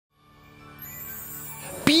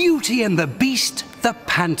Beauty and the Beast, the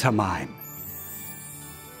Pantomime.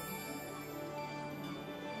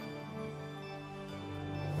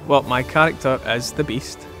 Well, my character is the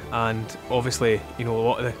Beast, and obviously, you know, a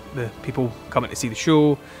lot of the people coming to see the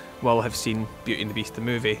show will have seen Beauty and the Beast, the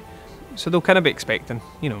movie, so they'll kind of be expecting,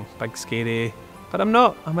 you know, big, scary, but I'm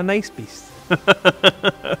not. I'm a nice beast.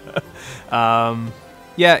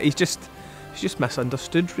 Yeah, he's just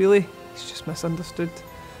misunderstood, really. He's just misunderstood.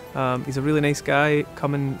 He's a really nice guy.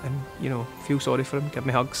 Come and, you know, feel sorry for him, give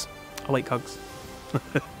me hugs. I like hugs.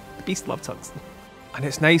 The Beast loves hugs. And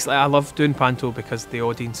it's nice, like, I love doing Panto because the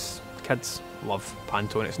audience, kids love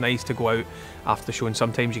Panto, and it's nice to go out after the show, and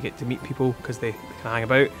sometimes you get to meet people because they can hang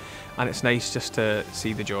about, and it's nice just to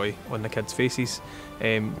see the joy on the kids' faces.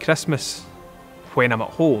 Christmas, when I'm at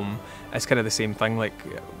home, is kind of the same thing. Like,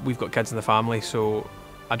 we've got kids in the family, so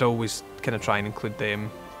I'd always kind of try and include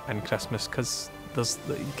them in Christmas, because you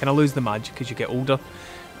kind of lose the magic as you get older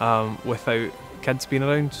without kids being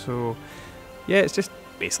around. So yeah, it's just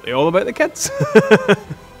basically all about the kids.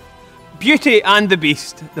 Beauty and the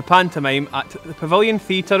Beast, the pantomime at the Pavilion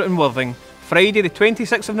Theatre in Worthing, Friday the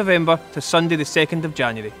 26th of November to Sunday the 2nd of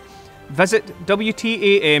January. Visit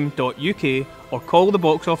WTAM.UK or call the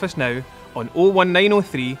box office now on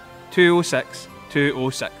 01903 206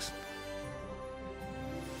 206.